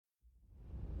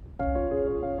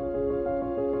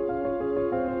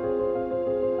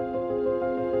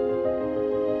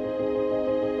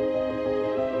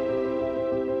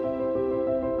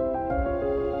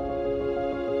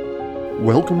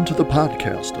Welcome to the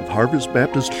podcast of Harvest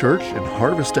Baptist Church in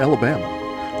Harvest,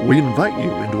 Alabama. We invite you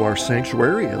into our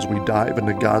sanctuary as we dive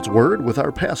into God's Word with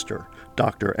our pastor,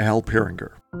 Dr. Al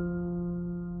Peringer.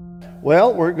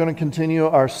 Well, we're going to continue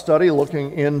our study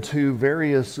looking into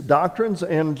various doctrines,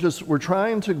 and we're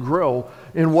trying to grow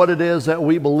in what it is that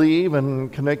we believe,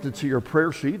 and connected to your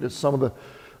prayer sheet is some of the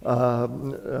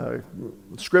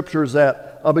scriptures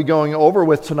that I'll be going over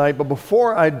with tonight. But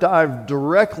before I dive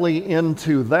directly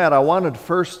into that, I wanted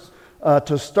first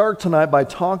to start tonight by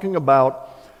talking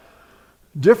about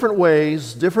different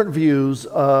ways, different views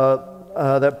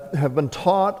that have been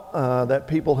taught, that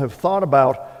people have thought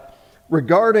about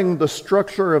regarding the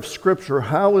structure of Scripture.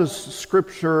 How is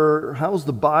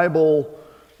the Bible,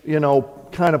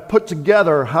 kind of put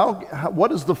together?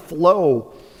 What is the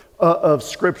flow of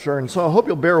Scripture? And so I hope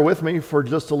you'll bear with me for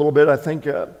just a little bit. I think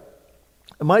it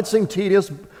might seem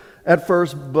tedious at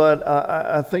first, but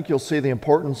I think you'll see the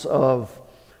importance of,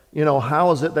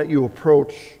 how is it that you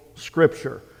approach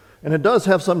Scripture? And it does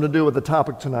have something to do with the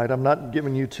topic tonight. I'm not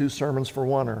giving you 2 sermons for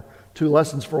one or 2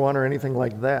 lessons for one or anything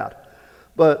like that.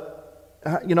 But,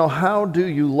 how do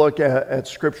you look at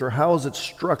Scripture? How is it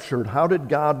structured? How did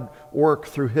God work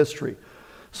through history?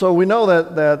 So we know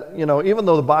that even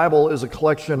though the Bible is a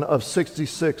collection of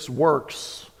 66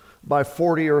 works by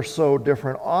 40 or so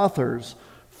different authors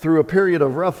through a period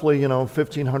of roughly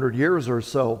 1,500 years or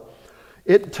so,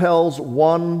 it tells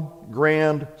one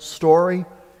grand story.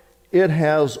 It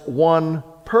has one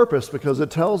purpose because it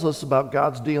tells us about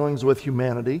God's dealings with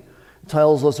humanity. It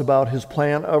tells us about His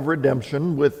plan of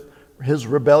redemption with His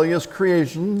rebellious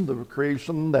creation, the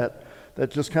creation that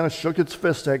just kind of shook its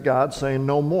fist at God, saying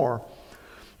no more.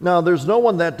 Now, there's no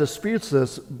one that disputes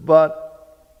this,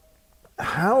 but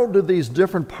how do these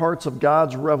different parts of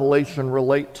God's revelation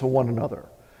relate to one another?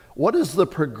 What is the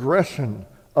progression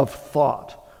of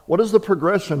thought? What is the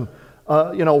progression?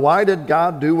 Why did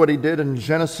God do what He did in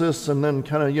Genesis and then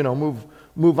kind of,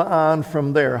 move on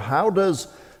from there? How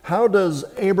does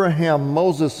Abraham,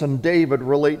 Moses, and David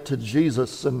relate to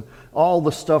Jesus and all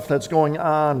the stuff that's going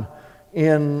on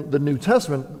in the New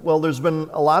Testament? Well, there's been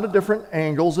a lot of different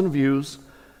angles and views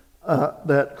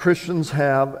that Christians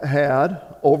have had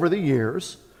over the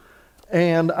years,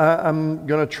 and I'm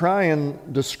going to try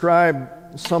and describe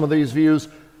some of these views.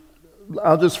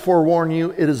 I'll just forewarn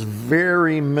you, it is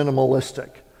very minimalistic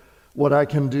what I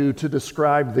can do to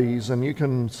describe these, and you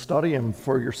can study them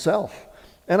for yourself.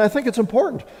 And I think it's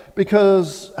important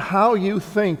because how you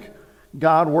think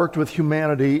God worked with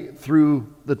humanity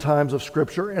through the times of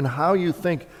Scripture and how you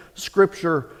think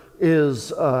Scripture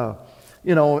is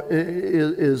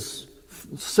is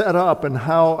set up and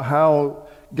how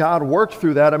God worked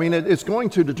through that. I mean, it's going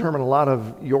to determine a lot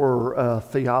of your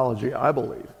theology, I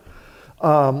believe.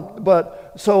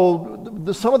 But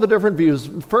some of the different views.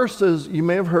 First is, you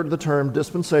may have heard the term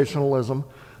dispensationalism.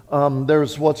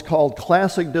 There's what's called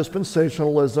classic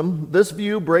dispensationalism. This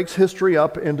view breaks history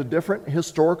up into different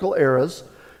historical eras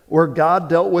where God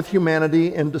dealt with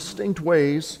humanity in distinct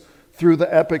ways through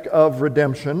the epic of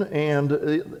redemption.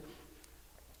 And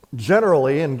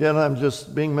generally, and again, I'm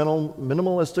just being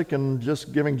minimalistic and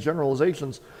just giving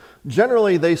generalizations.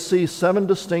 Generally, they see 7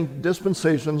 distinct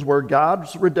dispensations where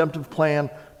God's redemptive plan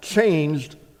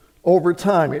changed over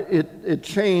time. It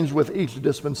changed with each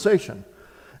dispensation.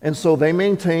 And so they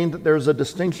maintain that there's a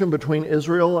distinction between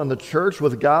Israel and the church,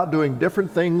 with God doing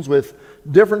different things with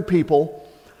different people.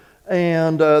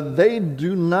 And they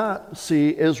do not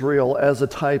see Israel as a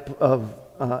type of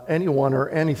anyone or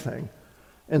anything.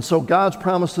 And so God's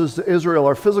promises to Israel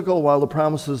are physical, while the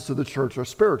promises to the church are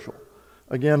spiritual.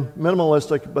 Again,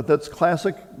 minimalistic, but that's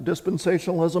classic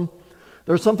dispensationalism.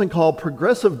 There's something called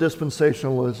progressive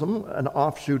dispensationalism, an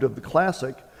offshoot of the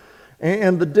classic.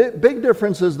 And the big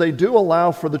difference is they do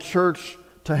allow for the church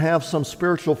to have some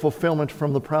spiritual fulfillment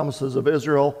from the promises of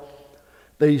Israel.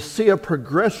 They see a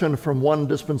progression from one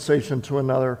dispensation to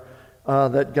another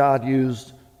that God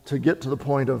used to get to the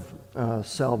point of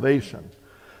salvation.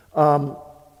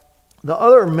 The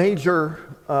other major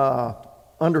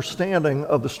understanding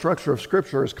of the structure of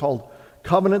Scripture is called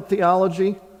covenant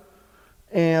theology.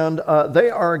 And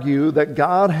they argue that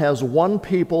God has one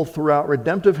people throughout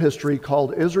redemptive history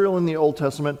called Israel in the Old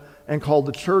Testament and called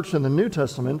the church in the New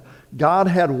Testament. God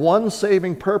had one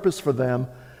saving purpose for them,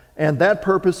 and that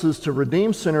purpose is to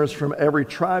redeem sinners from every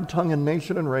tribe, tongue, and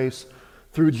nation and race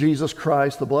through Jesus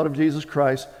Christ, the blood of Jesus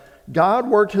Christ. God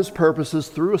worked His purposes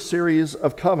through a series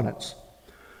of covenants.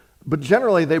 But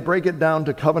generally, they break it down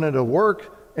to covenant of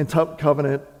work and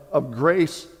covenant of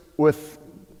grace, with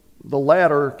the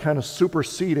latter kind of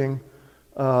superseding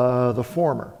the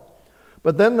former.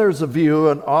 But then there's a view,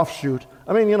 an offshoot,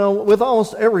 I mean, with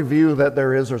almost every view that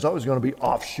there is, there's always going to be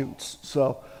offshoots.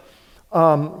 So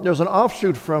there's an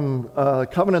offshoot from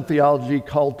covenant theology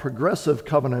called progressive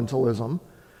covenantalism.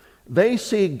 They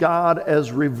see God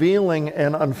as revealing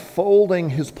and unfolding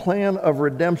his plan of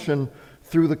redemption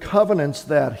through the covenants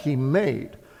that he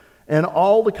made. And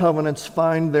all the covenants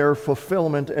find their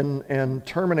fulfillment and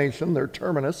termination, their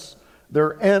terminus,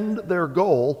 their end, their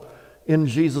goal in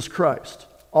Jesus Christ.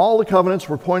 All the covenants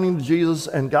were pointing to Jesus,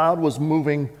 and God was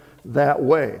moving that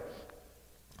way.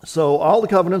 So all the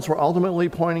covenants were ultimately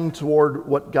pointing toward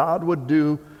what God would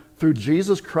do through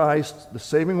Jesus Christ. The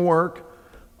saving work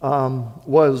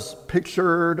was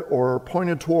pictured or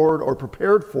pointed toward or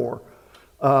prepared for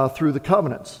through the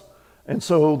covenants. And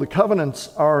so the covenants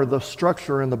are the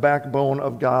structure and the backbone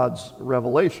of God's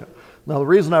revelation. Now, the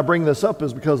reason I bring this up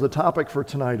is because the topic for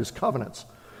tonight is covenants.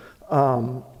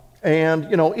 And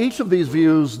each of these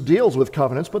views deals with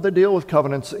covenants, but they deal with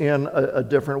covenants in a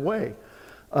different way.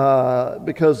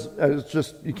 Because it's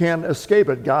just, you can't escape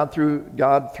it. God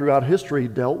throughout history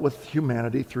dealt with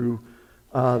humanity through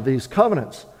these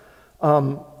covenants.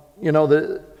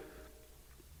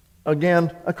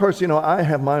 Again, of course, I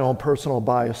have my own personal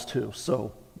bias too,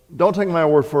 so don't take my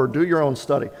word for it. Do your own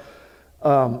study.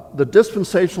 The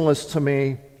dispensationalists, to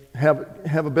me,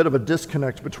 have a bit of a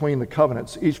disconnect between the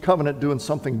covenants, each covenant doing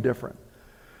something different.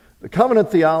 The covenant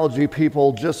theology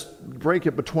people just break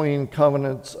it between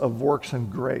covenants of works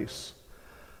and grace.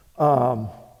 And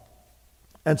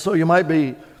so you might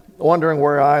be wondering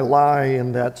where I lie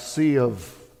in that sea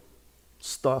of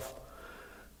stuff.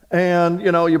 And,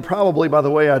 you probably, by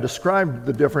the way I described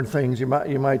the different things, you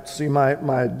might see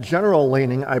my general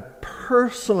leaning. I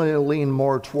personally lean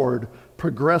more toward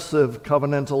progressive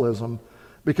covenantalism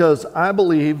because I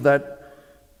believe that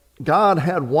God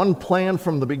had one plan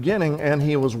from the beginning and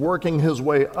he was working his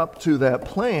way up to that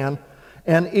plan.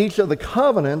 And each of the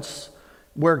covenants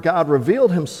where God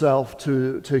revealed himself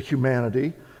to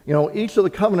humanity, each of the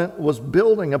covenant was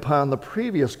building upon the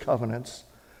previous covenants.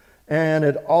 And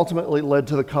it ultimately led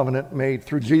to the covenant made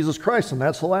through Jesus Christ, and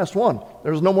that's the last one.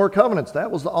 There's no more covenants. That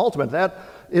was the ultimate. That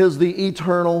is the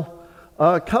eternal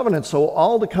covenant. So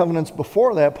all the covenants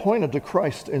before that pointed to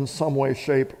Christ in some way,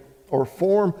 shape, or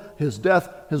form, his death,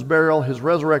 his burial, his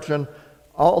resurrection,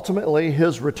 ultimately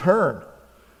his return,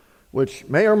 which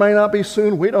may or may not be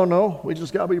soon. We don't know. We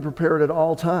just got to be prepared at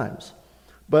all times.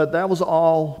 But that was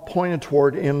all pointed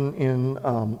toward in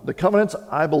the covenants.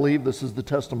 I believe this is the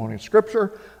testimony of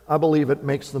Scripture. I believe it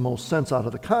makes the most sense out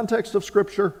of the context of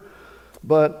Scripture.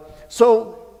 But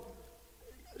so,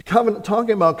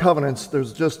 talking about covenants,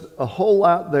 there's just a whole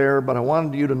lot there, but I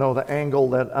wanted you to know the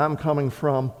angle that I'm coming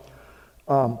from.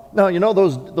 Now,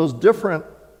 those different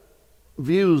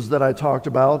views that I talked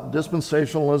about,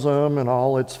 dispensationalism and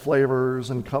all its flavors,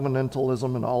 and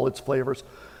covenantalism and all its flavors,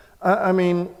 I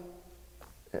mean,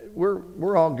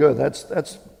 we're all good.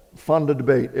 That's fun to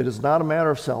debate. It is not a matter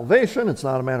of salvation. It's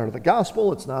not a matter of the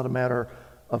gospel. It's not a matter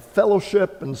of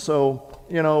fellowship. And so,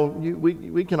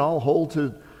 we can all hold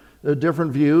to the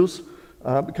different views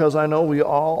because I know we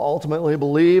all ultimately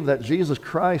believe that Jesus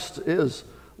Christ is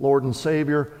Lord and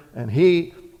Savior, and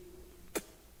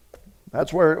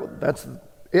that's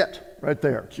it right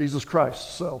there, Jesus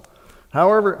Christ. So,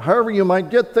 however you might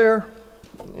get there,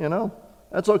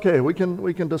 that's okay. We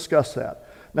can discuss that.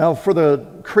 Now, for the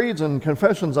creeds and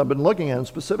confessions I've been looking at, and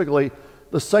specifically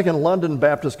the Second London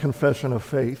Baptist Confession of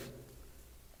Faith,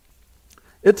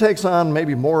 it takes on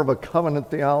maybe more of a covenant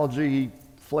theology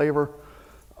flavor,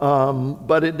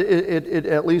 but it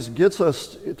at least gets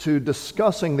us to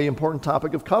discussing the important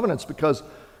topic of covenants, because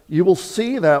you will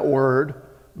see that word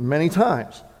many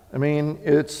times. I mean,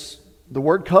 the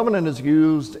word covenant is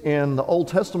used in the Old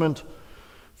Testament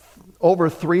over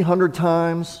 300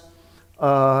 times,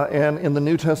 and in the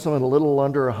New Testament a little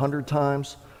under 100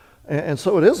 times. And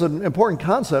so it is an important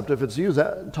concept if it's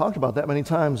talked about that many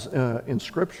times in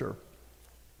Scripture.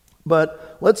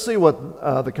 But let's see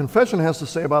what the confession has to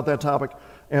say about that topic,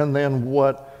 and then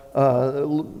what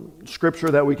Scripture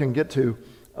that we can get to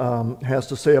has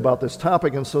to say about this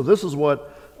topic. And so this is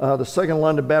what the Second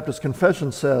London Baptist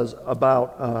Confession says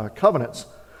about covenants.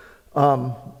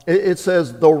 It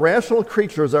says, though rational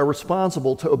creatures are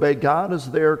responsible to obey God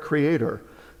as their creator,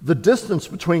 the distance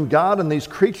between God and these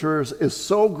creatures is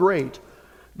so great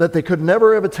that they could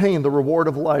never have attained the reward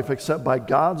of life except by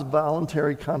God's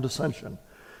voluntary condescension.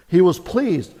 He was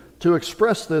pleased to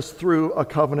express this through a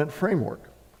covenant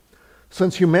framework.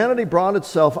 Since humanity brought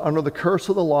itself under the curse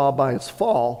of the law by its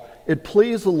fall, it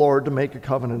pleased the Lord to make a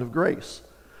covenant of grace.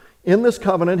 In this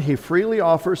covenant, he freely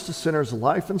offers to sinners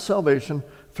life and salvation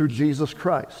through Jesus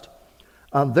Christ.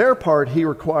 On their part, he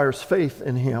requires faith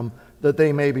in him that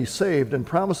they may be saved, and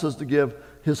promises to give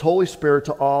his Holy Spirit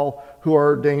to all who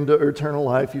are ordained to eternal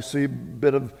life. You see a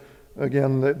bit of,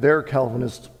 again, their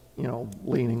Calvinist,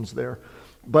 leanings there.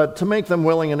 But to make them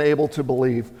willing and able to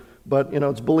believe. But,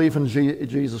 it's belief in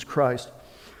Jesus Christ.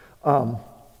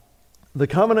 The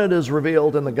covenant is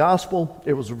revealed in the gospel.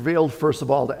 It was revealed, first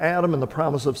of all, to Adam in the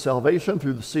promise of salvation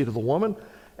through the seed of the woman.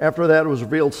 After that, it was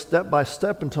revealed step by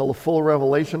step until the full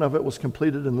revelation of it was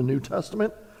completed in the New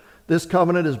Testament. This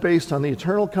covenant is based on the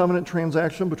eternal covenant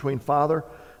transaction between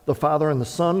the Father and the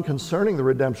Son concerning the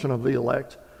redemption of the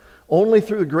elect. Only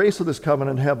through the grace of this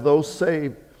covenant have those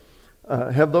saved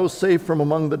from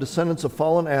among the descendants of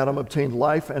fallen Adam obtained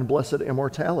life and blessed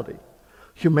immortality.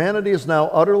 Humanity is now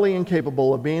utterly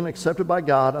incapable of being accepted by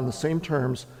God on the same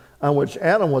terms on which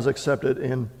Adam was accepted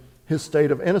in his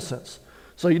state of innocence.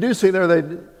 So you do see there,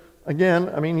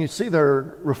 you see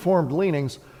their Reformed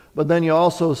leanings, but then you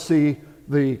also see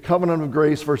the covenant of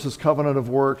grace versus covenant of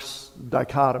works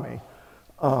dichotomy.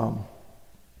 And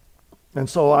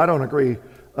so I don't agree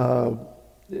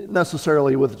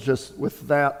necessarily with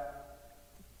that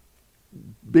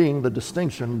being the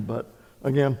distinction, but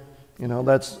again,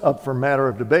 that's up for matter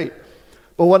of debate.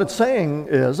 But what it's saying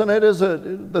is, and it is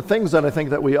the things that I think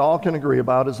that we all can agree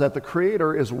about, is that the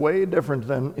Creator is way different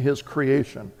than his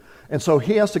creation. And so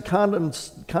he has to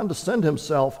condescend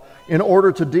himself in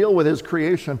order to deal with his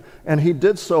creation, and he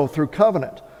did so through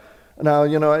covenant. Now,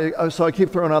 so I keep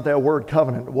throwing out that word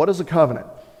covenant. What is a covenant?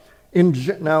 In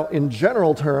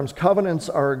general terms, covenants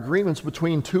are agreements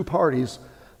between two parties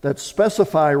that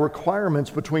specify requirements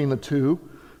between the two.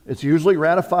 It's usually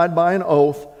ratified by an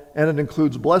oath, and it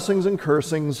includes blessings and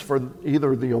cursings for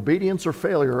either the obedience or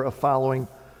failure of following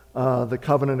the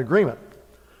covenant agreement.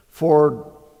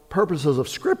 For purposes of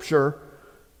Scripture,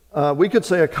 we could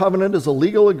say a covenant is a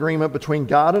legal agreement between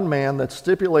God and man that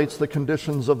stipulates the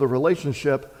conditions of the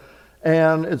relationship,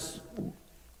 and it's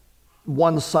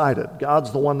one-sided.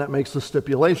 God's the one that makes the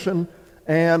stipulation,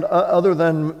 and other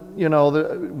than,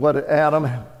 what Adam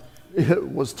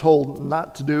was told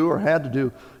not to do or had to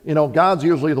do, God's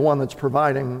usually the one that's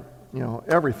providing,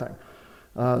 everything.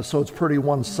 So it's pretty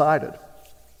one-sided.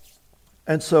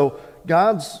 And so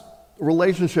God's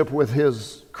relationship with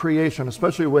his creation,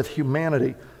 especially with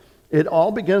humanity, it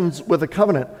all begins with a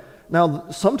covenant.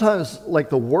 Now, sometimes, like,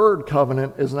 the word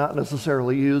covenant is not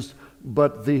necessarily used,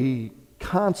 but the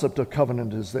concept of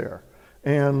covenant is there.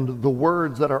 And the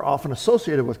words that are often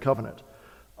associated with covenant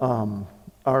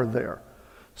are there.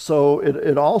 So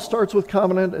it all starts with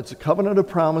covenant. It's a covenant of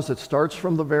promise. It starts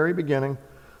from the very beginning.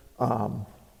 The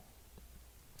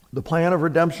plan of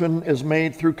redemption is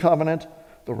made through covenant.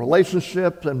 The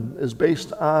relationship is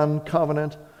based on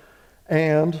covenant.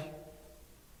 And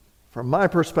from my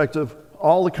perspective,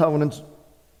 all the covenants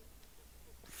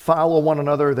follow one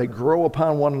another. They grow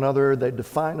upon one another. They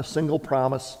define a single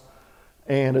promise.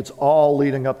 And it's all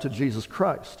leading up to Jesus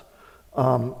Christ.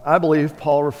 I believe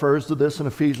Paul refers to this in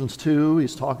Ephesians 2.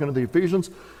 He's talking to the Ephesians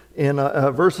in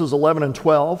verses 11 and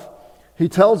 12. He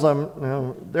tells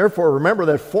them, therefore remember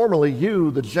that formerly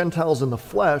you, the Gentiles in the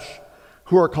flesh,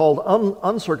 who are called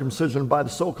uncircumcision by the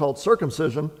so-called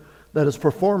circumcision that is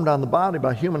performed on the body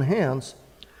by human hands,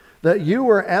 that you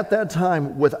were at that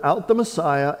time without the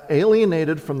Messiah,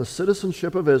 alienated from the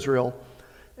citizenship of Israel,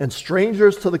 and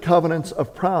strangers to the covenants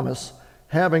of promise,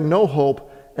 having no hope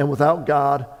and without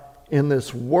God in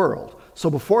this world. So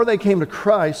before they came to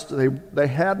Christ, they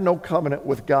had no covenant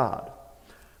with God.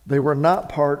 They were not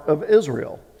part of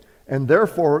Israel, and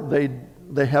therefore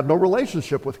they had no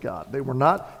relationship with God. They were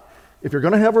not, if you're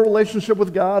going to have a relationship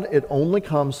with God, it only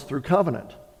comes through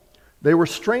covenant. They were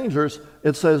strangers,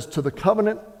 it says, to the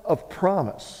covenant of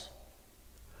promise.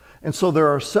 And so there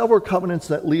are several covenants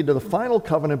that lead to the final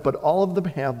covenant, but all of them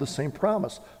have the same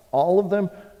promise. All of them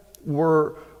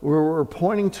were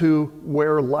pointing to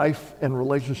where life and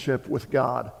relationship with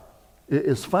God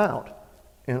is found.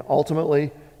 And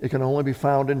ultimately, it can only be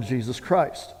found in Jesus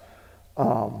Christ.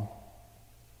 And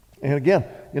again,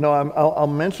 I'll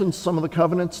mention some of the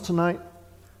covenants tonight.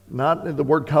 Not the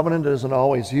word covenant isn't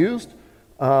always used,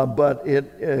 but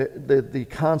the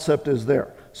concept is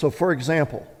there. So for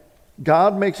example,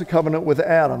 God makes a covenant with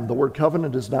Adam. The word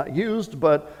covenant is not used,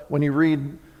 but when you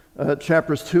read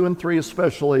chapters 2 and 3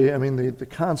 especially, the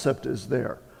concept is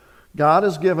there.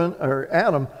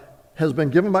 Adam has been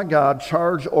given by God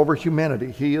charge over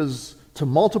humanity. He is to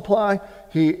multiply.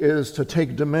 He is to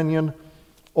take dominion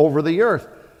over the earth.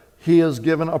 He is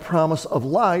given a promise of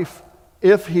life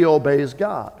if he obeys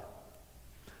God.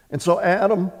 And so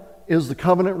Adam is the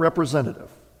covenant representative.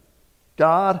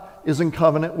 God is in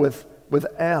covenant with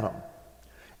Adam.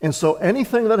 And so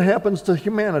anything that happens to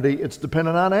humanity, it's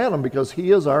dependent on Adam because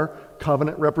he is our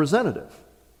covenant representative.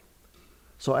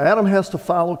 So Adam has to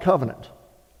follow covenant.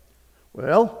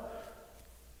 Well,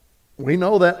 we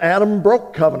know that Adam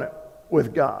broke covenant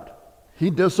with God.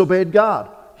 He disobeyed God.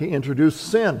 He introduced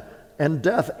sin and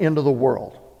death into the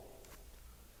world.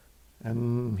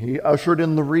 And he ushered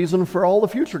in the reason for all the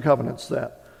future covenants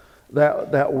that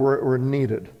were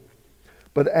needed.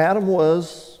 But Adam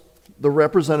was the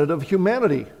representative of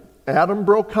humanity. Adam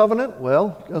broke covenant.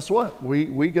 Well, guess what?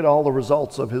 We get all the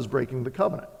results of his breaking the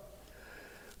covenant.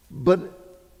 But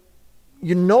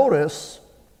you notice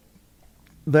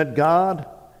that God,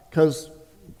 because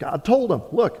God told him,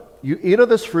 look, you eat of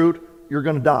this fruit, you're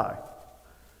going to die.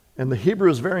 And the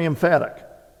Hebrew is very emphatic.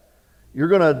 You're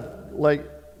going to,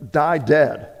 die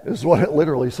dead, is what it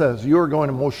literally says. You are going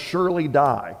to most surely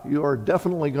die. You are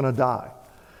definitely going to die.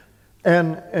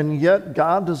 And yet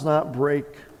God does not break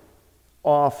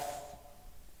off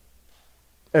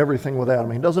everything with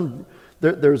Adam. He doesn't.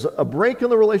 There's a break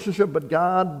in the relationship, but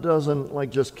God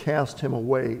doesn't just cast him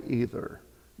away either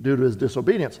due to his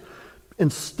disobedience.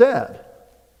 Instead,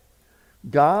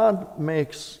 God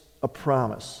makes a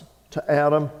promise to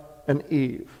Adam and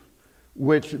Eve,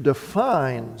 which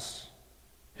defines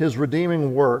his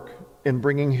redeeming work in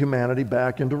bringing humanity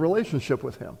back into relationship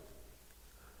with him.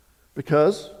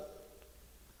 Because,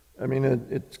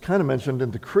 it's kind of mentioned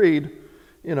in the Creed,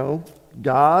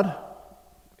 God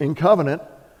in covenant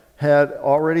had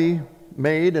already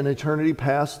made in eternity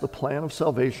past the plan of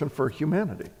salvation for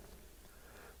humanity.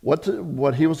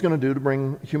 What he was going to do to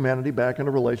bring humanity back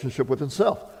into relationship with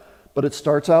himself. But it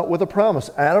starts out with a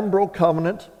promise. Adam broke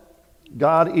covenant.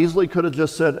 God easily could have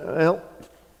just said, well,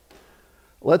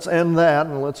 let's end that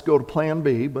and let's go to plan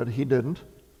B, but he didn't.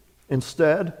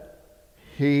 Instead,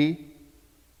 he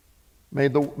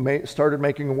started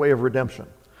making a way of redemption.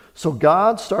 So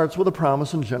God starts with a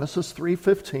promise in Genesis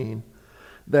 3:15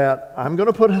 that I'm going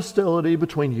to put hostility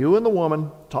between you and the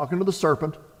woman, talking to the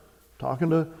serpent, talking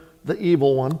to the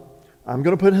evil one. I'm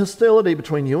going to put hostility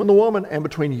between you and the woman and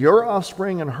between your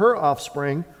offspring and her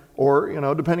offspring, or,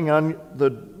 depending on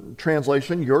the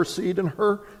translation, your seed and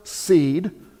her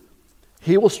seed.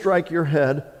 He will strike your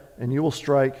head, and you will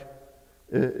strike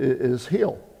his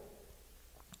heel.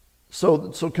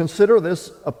 So consider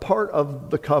this a part of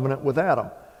the covenant with Adam.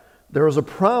 There is a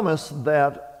promise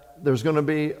that there's going to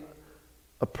be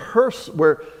a person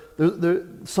where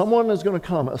someone is going to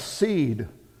come, a seed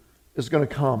is going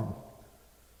to come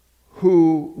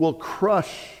who will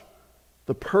crush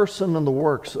the person and the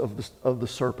works of the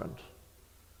serpent.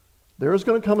 There is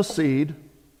going to come a seed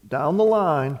down the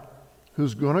line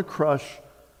who's going to crush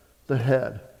the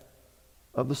head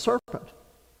of the serpent.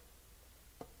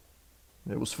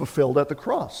 It was fulfilled at the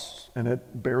cross, and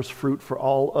it bears fruit for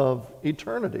all of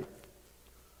eternity.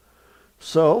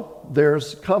 So,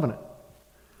 there's covenant.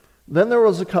 Then there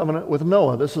was a covenant with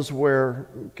Noah. This is where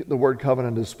the word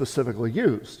covenant is specifically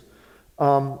used.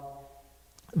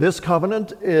 This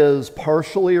covenant is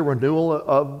partially a renewal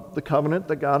of the covenant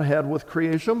that God had with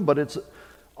creation, but it's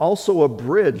also a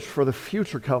bridge for the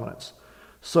future covenants.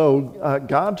 So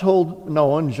God told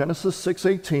Noah in Genesis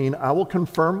 6:18, I will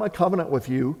confirm my covenant with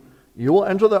you. You will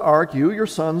enter the ark, you, your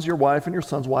sons, your wife, and your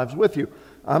sons' wives with you.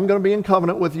 I'm going to be in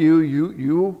covenant with you.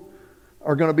 You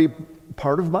are going to be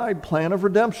part of my plan of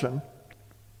redemption.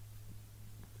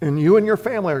 And you and your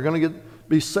family are going to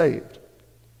be saved.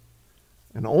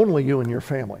 And only you and your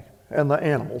family and the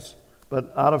animals.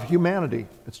 But out of humanity,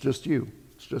 it's just you.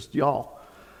 It's just y'all.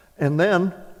 And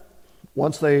then,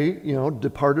 once they,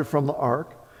 departed from the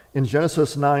ark, in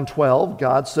Genesis 9:12,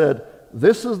 God said,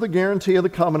 this is the guarantee of the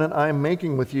covenant I am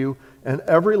making with you and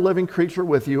every living creature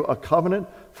with you, a covenant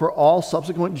for all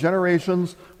subsequent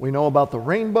generations. We know about the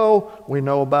rainbow. We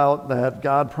know about that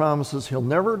God promises he'll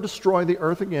never destroy the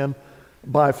earth again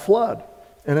by flood.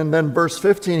 And then verse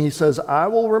 15, he says, I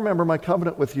will remember my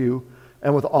covenant with you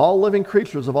and with all living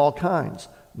creatures of all kinds.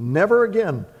 Never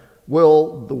again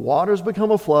will the waters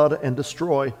become a flood and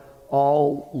destroy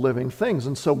all living things.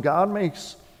 And so God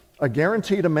makes a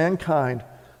guarantee to mankind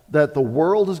that the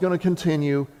world is going to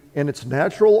continue in its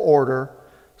natural order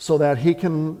so that he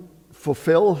can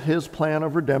fulfill his plan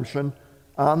of redemption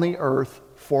on the earth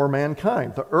for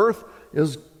mankind. The earth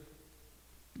is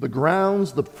the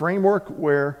grounds, the framework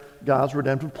where God's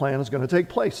redemptive plan is going to take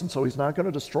place. And so he's not going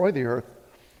to destroy the earth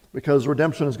because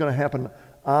redemption is going to happen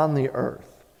on the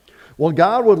earth. Well,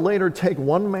 God would later take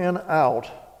one man out.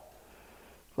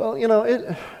 Well,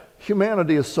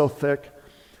 humanity is so thick.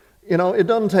 It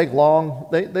doesn't take long.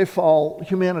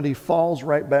 Humanity falls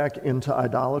right back into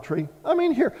idolatry.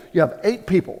 Here, you have 8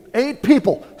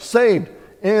 people saved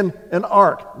in an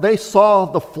ark. They saw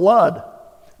the flood.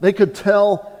 They could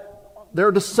tell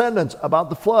their descendants about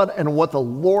the flood and what the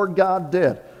Lord God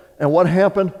did. And what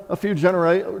happened a few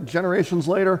generations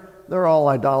later? They're all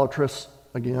idolatrous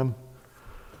again.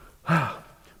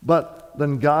 But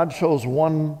then God chose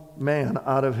one man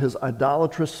out of his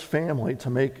idolatrous family to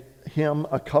make him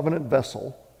a covenant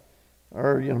vessel,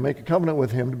 or make a covenant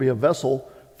with him to be a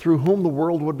vessel through whom the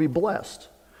world would be blessed.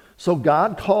 So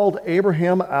God called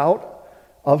Abraham out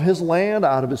of his land,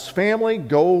 out of his family.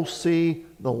 Go see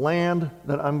the land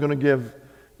that I'm going to give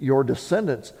your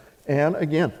descendants. And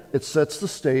again, it sets the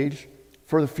stage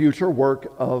for the future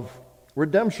work of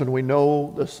redemption. We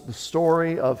know the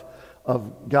story of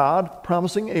God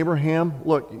promising Abraham,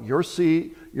 look, your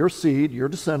seed, your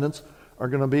descendants are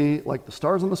going to be like the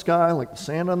stars in the sky, like the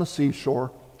sand on the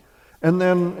seashore. And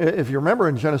then, if you remember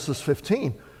in Genesis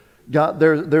 15,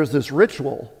 there's this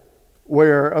ritual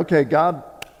where, God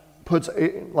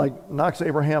knocks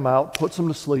Abraham out, puts him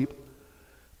to sleep,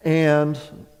 and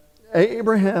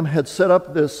Abraham had set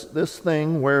up this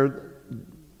thing where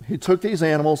he took these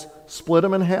animals, split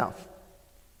them in half.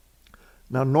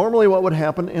 Now, normally what would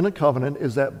happen in a covenant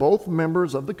is that both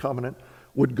members of the covenant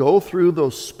would go through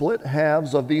those split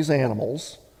halves of these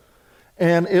animals,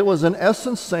 and it was in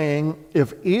essence saying,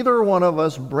 if either one of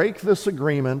us break this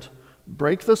agreement,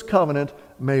 break this covenant,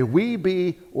 may we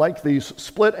be like these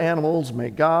split animals, may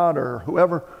God or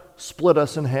whoever split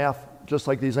us in half, just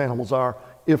like these animals are,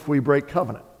 if we break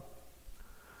covenant.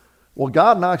 Well,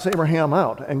 God knocks Abraham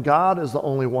out, and God is the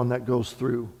only one that goes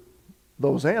through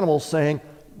those animals saying,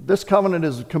 this covenant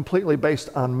is completely based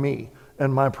on me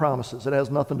and my promises. It has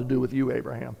nothing to do with you,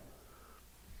 Abraham.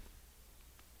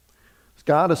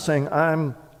 God is saying,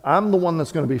 I'm the one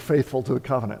that's going to be faithful to the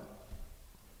covenant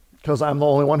because I'm the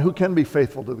only one who can be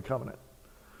faithful to the covenant.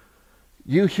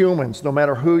 You humans, no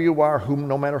matter who you are,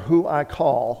 no matter who I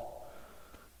call,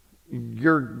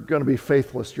 you're going to be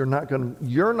faithless. You're not going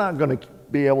to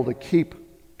be able to keep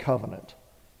covenant.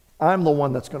 I'm the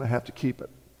one that's going to have to keep it.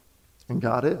 And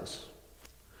God is.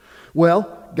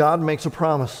 Well, God makes a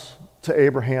promise to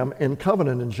Abraham in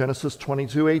covenant in Genesis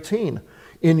 22:18.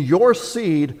 In your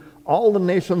seed, all the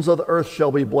nations of the earth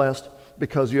shall be blessed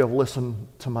because you have listened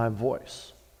to my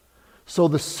voice. So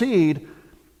the seed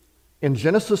in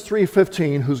Genesis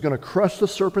 3:15, who's going to crush the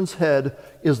serpent's head,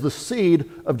 is the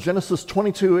seed of Genesis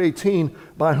 22:18,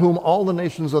 by whom all the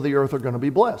nations of the earth are going to be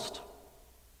blessed.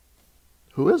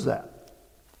 Who is that?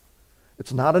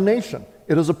 It's not a nation.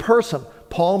 It is a person.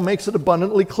 Paul makes it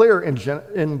abundantly clear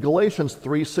in Galatians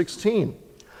 3:16.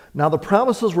 Now the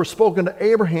promises were spoken to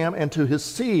Abraham and to his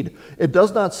seed. It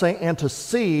does not say and to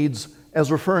seeds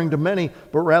as referring to many,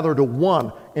 but rather to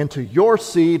one, and to your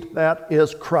seed, that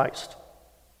is Christ.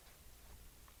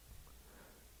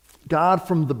 God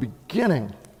from the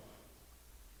beginning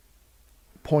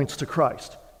points to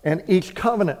Christ, and each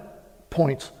covenant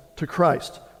points to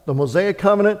Christ. The Mosaic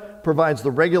covenant provides the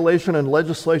regulation and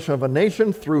legislation of a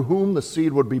nation through whom the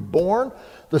seed would be born.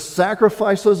 The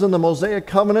sacrifices in the Mosaic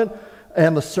covenant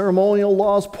and the ceremonial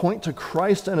laws point to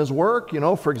Christ and his work.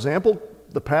 For example,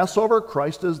 the Passover,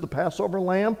 Christ is the Passover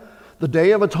lamb. The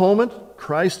Day of Atonement,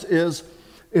 Christ is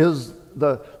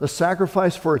the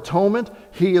sacrifice for atonement.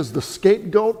 He is the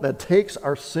scapegoat that takes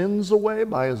our sins away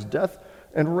by his death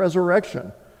and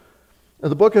resurrection.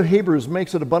 The book of Hebrews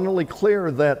makes it abundantly clear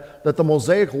that the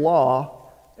Mosaic law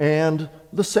and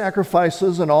the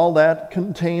sacrifices and all that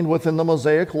contained within the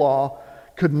Mosaic law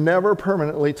could never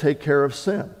permanently take care of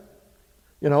sin.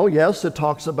 Yes, it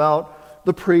talks about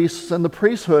the priests and the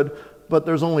priesthood, but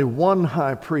there's only one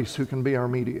high priest who can be our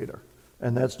mediator,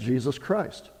 and that's Jesus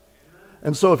Christ.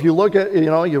 And so if you look at,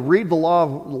 you read the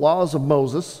laws of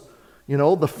Moses,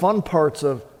 the fun parts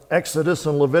of Exodus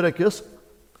and Leviticus,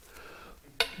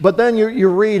 but then you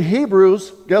read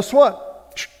Hebrews, guess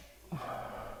what?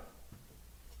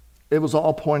 It was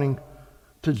all pointing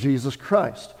to Jesus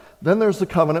Christ. Then there's the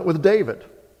covenant with David.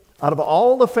 Out of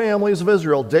all the families of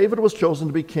Israel, David was chosen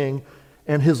to be king,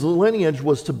 and his lineage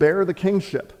was to bear the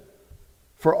kingship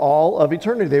for all of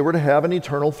eternity. They were to have an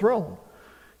eternal throne.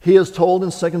 He is told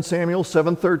in 2 Samuel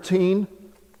 7:13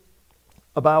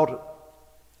 about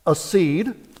a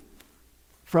seed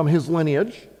from his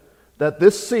lineage, that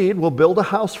this seed will build a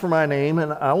house for my name,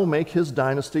 and I will make his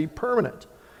dynasty permanent.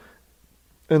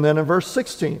 And then in verse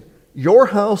 16, your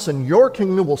house and your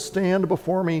kingdom will stand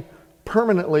before me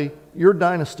permanently. Your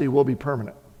dynasty will be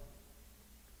permanent.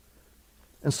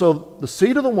 And so the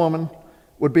seed of the woman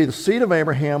would be the seed of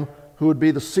Abraham, who would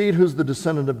be the seed who's the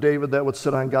descendant of David that would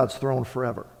sit on God's throne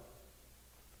forever.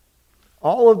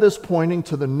 All of this pointing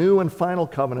to the new and final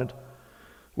covenant,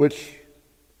 which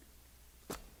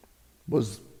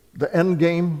was the end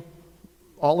game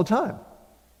all the time.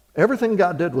 Everything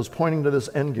God did was pointing to this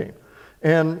end game.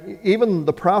 And even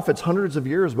the prophets, hundreds of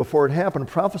years before it happened,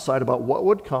 prophesied about what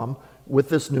would come with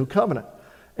this new covenant.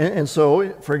 And so,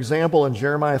 for example, in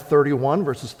Jeremiah 31,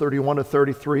 verses 31 to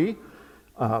 33,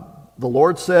 the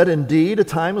Lord said, "Indeed, a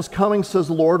time is coming, says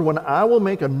the Lord, when I will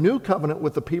make a new covenant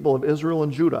with the people of Israel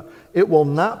and Judah. It will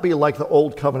not be like the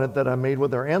old covenant that I made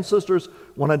with their ancestors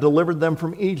when I delivered them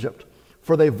from Egypt.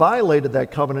 For they violated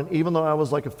that covenant, even though I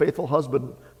was like a faithful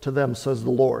husband to them, says the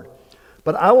Lord.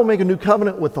 But I will make a new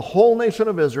covenant with the whole nation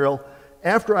of Israel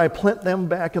after I plant them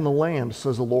back in the land,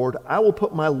 says the Lord. I will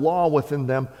put my law within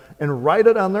them and write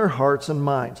it on their hearts and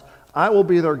minds. I will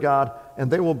be their God, and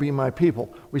they will be my people."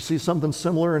 We see something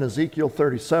similar in Ezekiel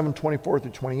 37, 24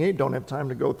 through 28. Don't have time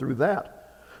to go through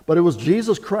that. But it was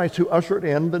Jesus Christ who ushered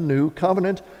in the new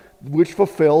covenant, which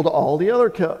fulfilled all the other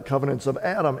covenants of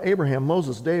Adam, Abraham,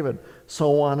 Moses, David,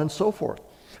 so on and so forth.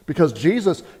 Because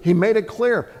Jesus, he made it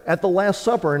clear at the Last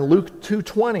Supper in Luke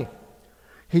 2:20.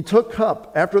 He took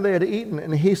cup after they had eaten,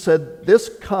 and he said, "This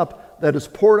cup that is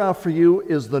poured out for you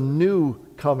is the new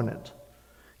covenant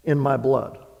in my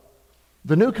blood."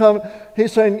 The new covenant,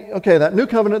 he's saying, okay, that new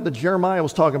covenant that Jeremiah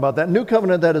was talking about, that new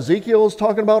covenant that Ezekiel was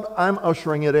talking about, I'm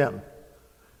ushering it in.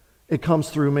 It comes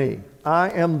through me.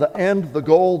 I am the end, the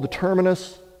goal, the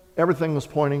terminus. Everything was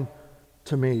pointing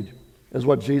to me, is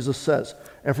what Jesus says.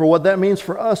 And for what that means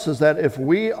for us is that if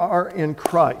we are in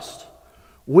Christ,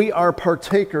 we are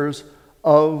partakers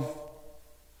of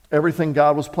everything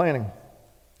God was planning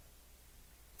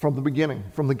from the beginning,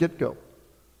 from the get-go.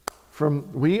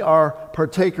 We are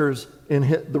partakers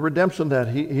in the redemption that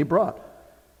he brought.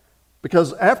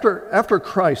 Because after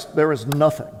Christ, there is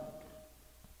nothing.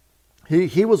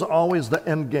 He was always the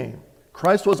end game.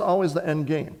 Christ was always the end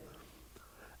game.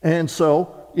 And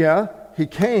so, yeah, he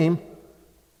came,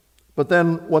 but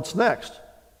then what's next?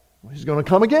 Well, he's going to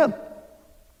come again.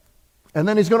 And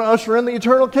then he's going to usher in the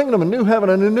eternal kingdom, a new heaven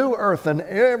and a new earth, and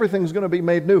everything's going to be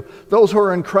made new. Those who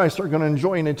are in Christ are going to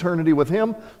enjoy an eternity with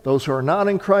him. Those who are not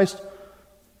in Christ,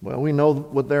 well, we know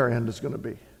what their end is going to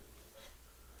be.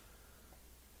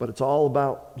 But it's all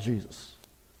about Jesus.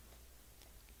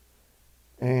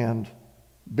 And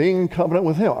being in covenant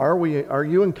with him. Are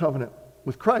you in covenant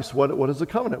with Christ? What is the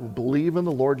covenant? Believe in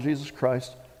the Lord Jesus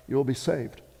Christ, you will be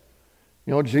saved.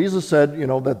 You know, Jesus said,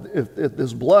 that if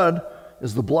this blood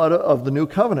is the blood of the new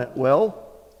covenant. Well,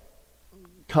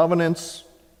 covenants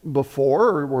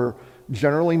before were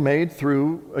generally made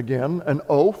through, again, an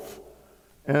oath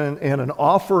and an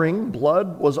offering.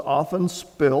 Blood was often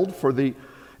spilled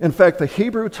in fact, the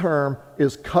Hebrew term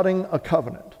is cutting a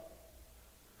covenant.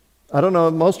 I don't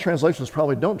know, most translations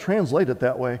probably don't translate it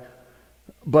that way,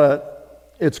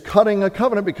 but it's cutting a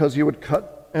covenant because you would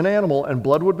cut an animal and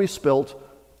blood would be spilt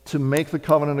to make the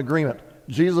covenant agreement.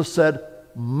 Jesus said,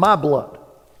 "My blood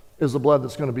is the blood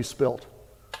that's going to be spilt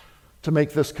to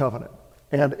make this covenant,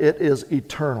 and it is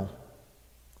eternal."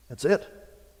 That's it.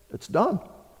 It's done.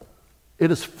 It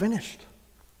is finished.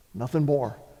 Nothing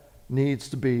more needs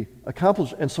to be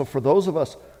accomplished. And so for those of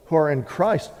us who are in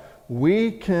Christ,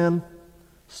 we can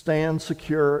stand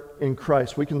secure in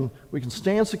Christ. We can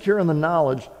stand secure in the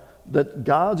knowledge that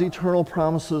God's eternal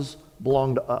promises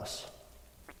belong to us.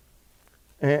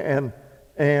 And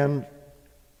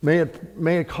may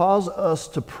it cause us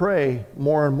to pray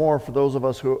more and more for those of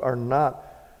us who are not,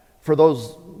 for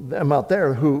those them out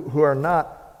there who are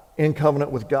not in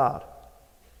covenant with God.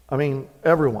 I mean,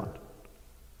 everyone.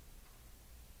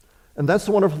 And that's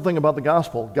the wonderful thing about the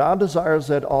gospel. God desires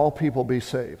that all people be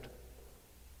saved.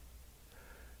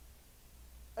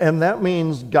 And that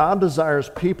means God desires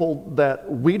people that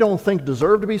we don't think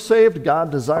deserve to be saved. God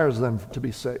desires them to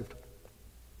be saved.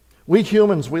 We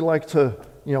humans, we like to,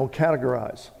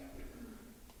 categorize.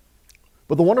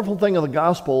 But the wonderful thing of the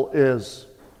gospel is,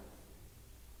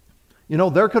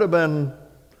 there could have been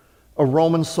a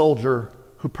Roman soldier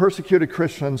who persecuted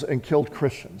Christians and killed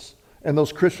Christians. And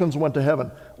those Christians went to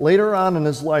heaven. Later on in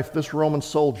his life, this Roman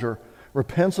soldier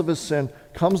repents of his sin,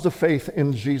 comes to faith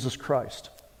in Jesus Christ.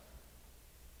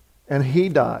 And he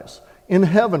dies. In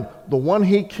heaven, the one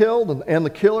he killed and the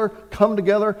killer come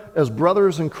together as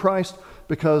brothers in Christ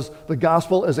because the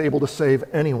gospel is able to save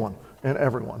anyone and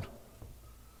everyone.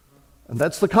 And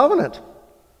that's the covenant.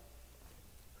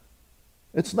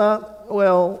 It's not,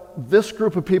 this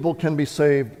group of people can be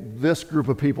saved, this group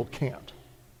of people can't.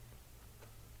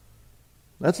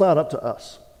 That's not up to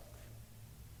us.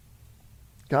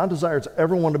 God desires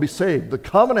everyone to be saved. The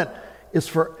covenant is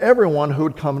for everyone who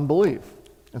would come and believe.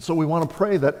 And so we want to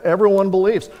pray that everyone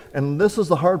believes. And this is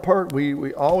the hard part.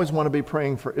 We always want to be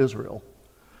praying for Israel.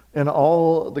 And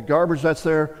all the garbage that's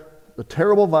there, the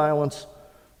terrible violence,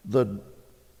 the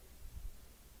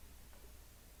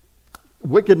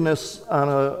wickedness on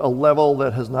a level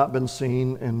that has not been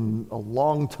seen in a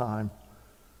long time.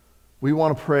 We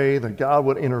want to pray that God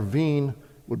would intervene,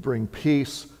 would bring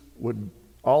peace, would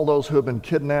all those who have been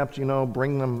kidnapped,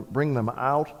 bring them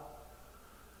out.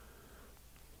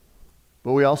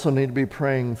 But we also need to be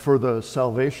praying for the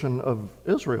salvation of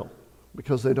Israel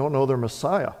because they don't know their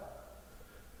Messiah.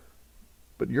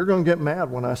 But you're going to get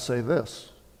mad when I say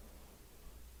this.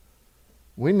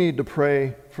 We need to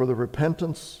pray for the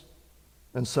repentance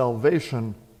and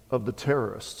salvation of the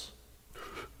terrorists.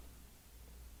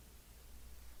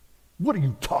 What are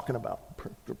you talking about?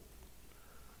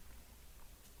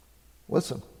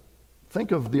 Listen,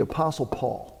 think of the Apostle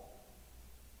Paul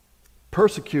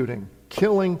persecuting,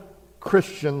 killing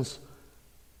Christians,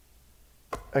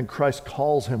 and Christ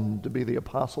calls him to be the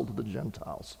apostle to the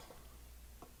Gentiles.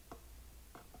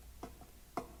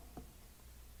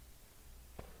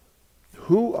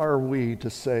 Who are we to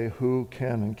say who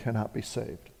can and cannot be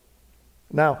saved?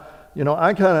 Now,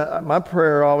 my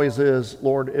prayer always is,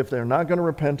 Lord, if they're not going to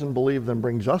repent and believe, then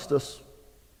bring justice.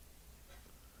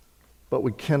 But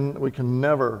we can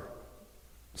never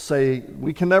say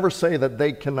that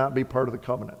they cannot be part of the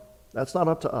covenant. That's not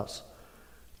up to us.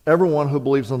 Everyone who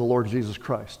believes in the Lord Jesus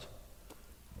Christ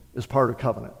is part of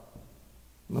covenant.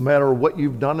 No matter what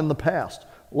you've done in the past.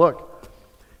 Look,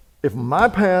 if my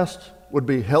past would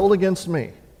be held against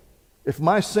me, if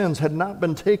my sins had not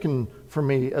been taken from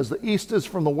me as the east is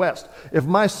from the west, if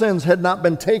my sins had not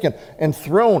been taken and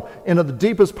thrown into the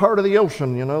deepest part of the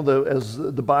ocean, as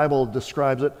the Bible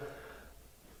describes it,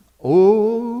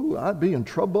 I'd be in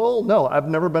trouble. No, I've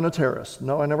never been a terrorist.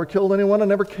 No, I never killed anyone. I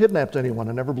never kidnapped anyone.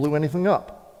 I never blew anything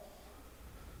up.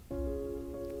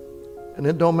 And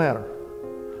it don't matter.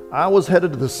 I was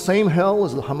headed to the same hell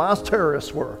as the Hamas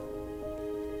terrorists were,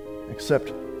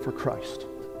 except for Christ.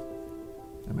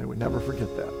 And may we never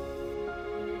forget that.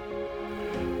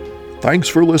 Thanks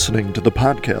for listening to the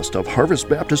podcast of Harvest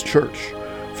Baptist Church.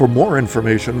 For more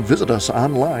information, visit us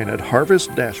online at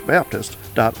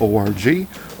harvest-baptist.org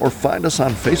or find us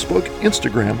on Facebook,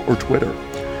 Instagram, or Twitter.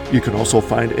 You can also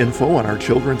find info on our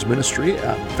children's ministry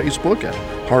on Facebook at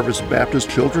Harvest Baptist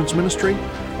Children's Ministry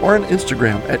or on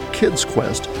Instagram at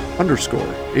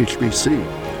kidsquest_HBC.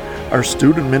 Our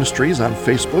student ministry is on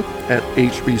Facebook at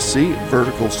HBC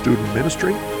Vertical Student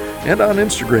Ministry and on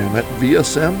Instagram at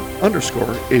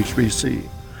VSM_HBC.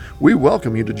 We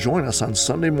welcome you to join us on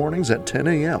Sunday mornings at 10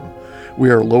 a.m.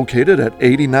 We are located at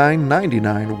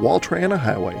 8999 Waltrana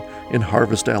Highway in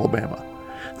Harvest, Alabama.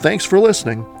 Thanks for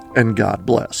listening, and God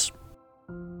bless.